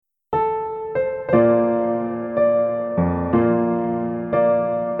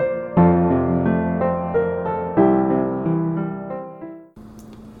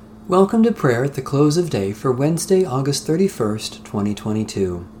Welcome to prayer at the close of day for Wednesday, August 31st,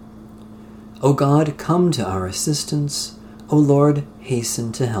 2022. O God, come to our assistance. O Lord,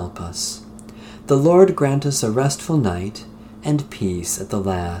 hasten to help us. The Lord grant us a restful night and peace at the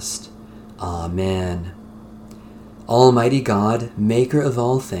last. Amen. Almighty God, maker of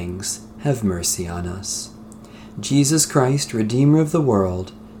all things, have mercy on us. Jesus Christ, Redeemer of the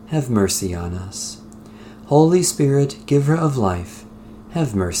world, have mercy on us. Holy Spirit, giver of life,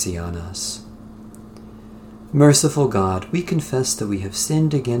 have mercy on us. Merciful God, we confess that we have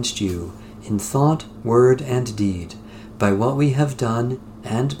sinned against you in thought, word, and deed, by what we have done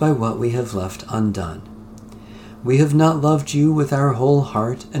and by what we have left undone. We have not loved you with our whole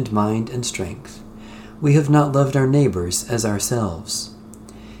heart and mind and strength. We have not loved our neighbors as ourselves.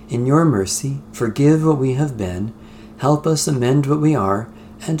 In your mercy, forgive what we have been, help us amend what we are,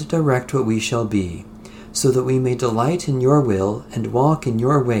 and direct what we shall be, so that we may delight in your will and walk in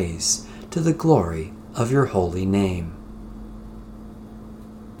your ways, to the glory of your holy name.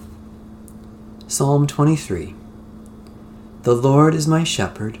 Psalm 23. The Lord is my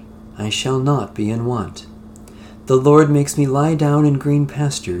shepherd, I shall not be in want. The Lord makes me lie down in green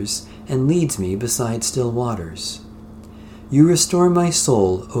pastures, and leads me beside still waters. You restore my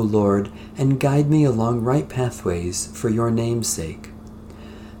soul, O Lord, and guide me along right pathways for your name's sake.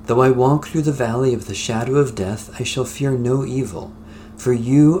 Though I walk through the valley of the shadow of death, I shall fear no evil, for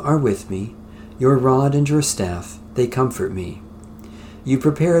you are with me. Your rod and your staff, they comfort me. You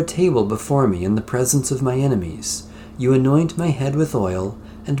prepare a table before me in the presence of my enemies. You anoint my head with oil,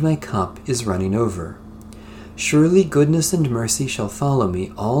 and my cup is running over. Surely goodness and mercy shall follow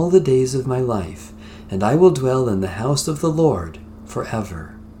me all the days of my life, and I will dwell in the house of the Lord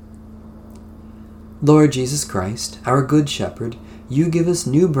forever. Lord Jesus Christ, our good shepherd, you give us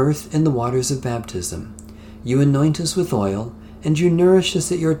new birth in the waters of baptism. You anoint us with oil, and you nourish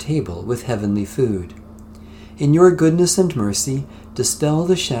us at your table with heavenly food. In your goodness and mercy, dispel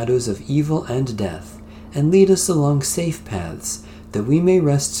the shadows of evil and death, and lead us along safe paths, that we may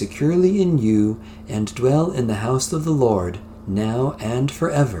rest securely in you and dwell in the house of the Lord, now and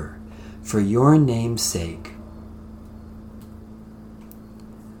forever, for your name's sake.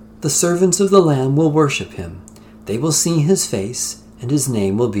 The servants of the Lamb will worship him. They will see his face, and his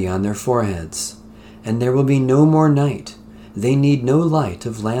name will be on their foreheads. And there will be no more night. They need no light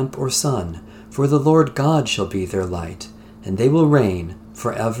of lamp or sun, for the Lord God shall be their light, and they will reign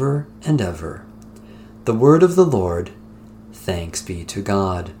forever and ever. The word of the Lord. Thanks be to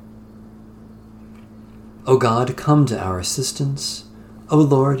God. O God, come to our assistance. O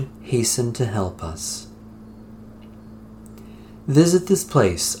Lord, hasten to help us. Visit this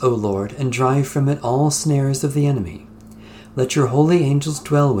place, O Lord, and drive from it all snares of the enemy. Let your holy angels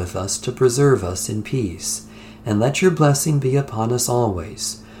dwell with us to preserve us in peace, and let your blessing be upon us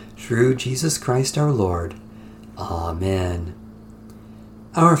always, through Jesus Christ our Lord. Amen.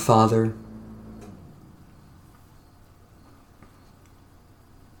 Our Father,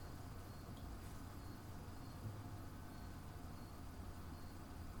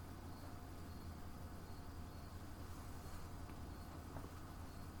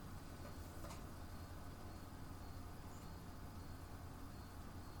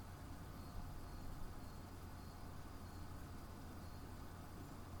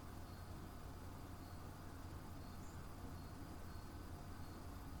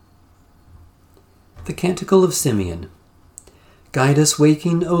 the Canticle of Simeon. Guide us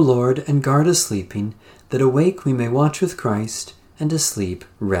waking, O Lord, and guard us sleeping, that awake we may watch with Christ, and asleep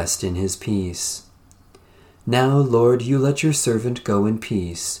rest in his peace. Now, Lord, you let your servant go in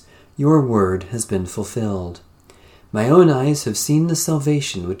peace. Your word has been fulfilled. My own eyes have seen the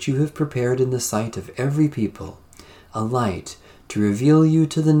salvation which you have prepared in the sight of every people, a light to reveal you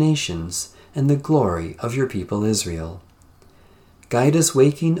to the nations, and the glory of your people Israel. Guide us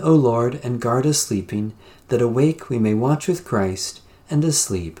waking, O Lord, and guard us sleeping, that awake we may watch with Christ, and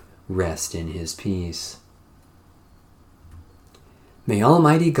asleep rest in his peace. May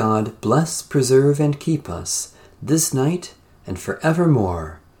Almighty God bless, preserve, and keep us this night and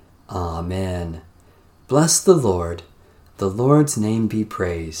forevermore. Amen. Bless the Lord. The Lord's name be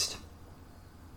praised.